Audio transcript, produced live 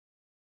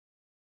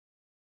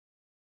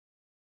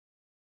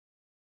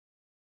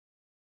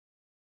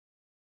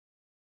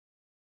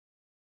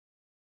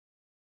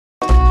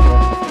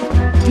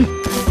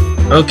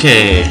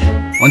Okay,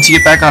 once you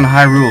get back on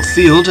Hyrule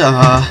Field,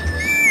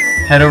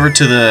 head over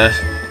to the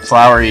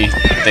flowery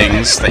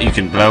things that you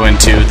can blow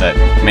into that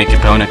make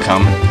Epona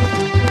come.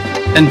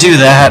 And do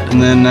that,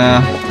 and then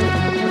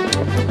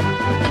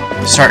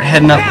start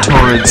heading up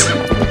towards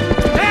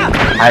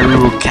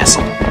Hyrule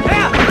Castle.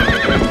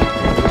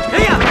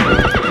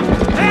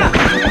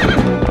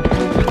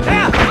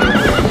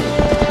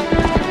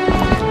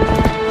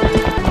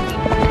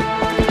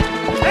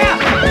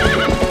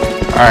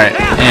 Alright,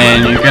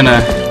 and you're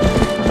gonna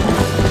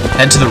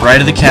head to the right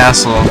of the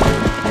castle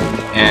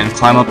and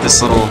climb up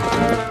this little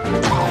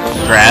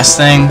grass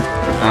thing,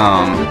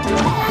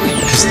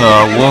 because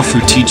the wolf who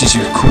teaches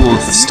you cool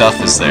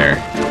stuff is there,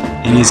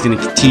 and he's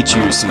gonna teach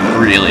you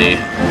some really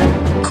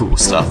cool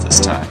stuff this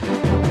time.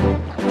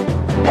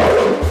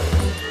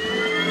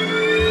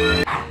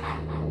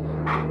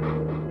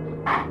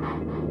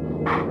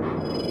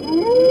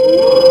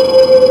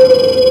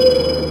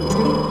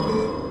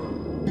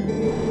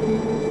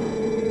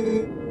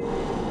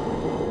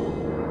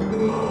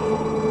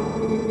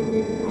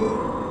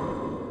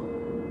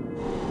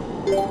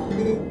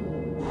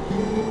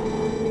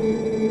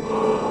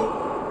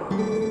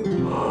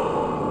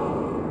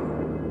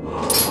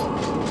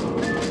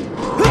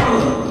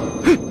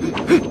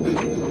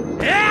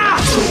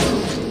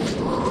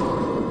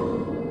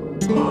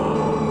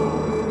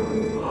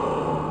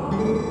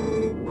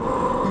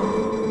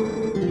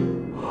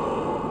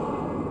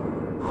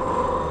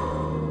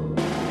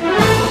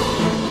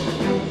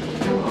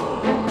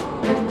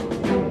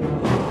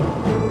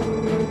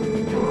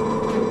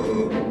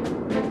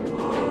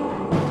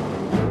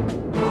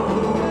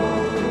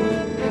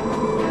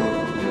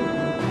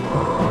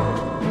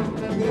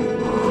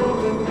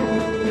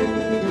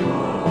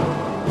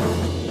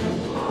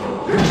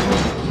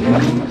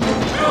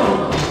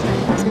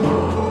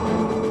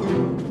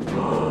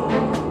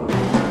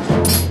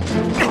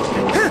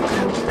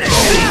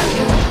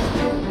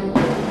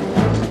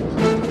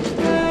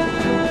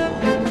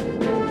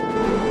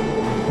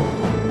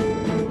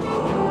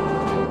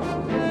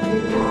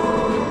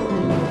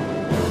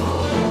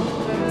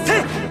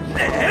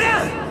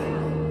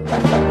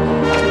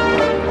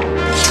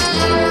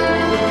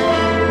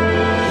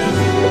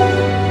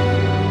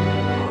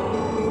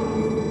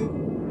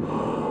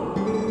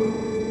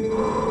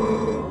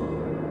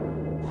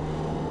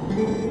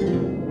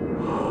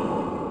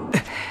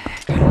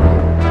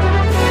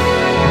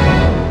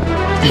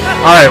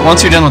 Alright,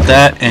 once you're done with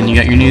that and you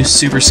got your new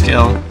super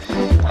skill,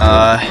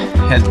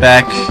 head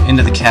back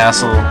into the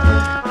castle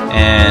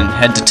and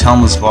head to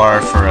Telma's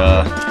bar for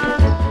a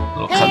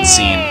little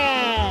cutscene.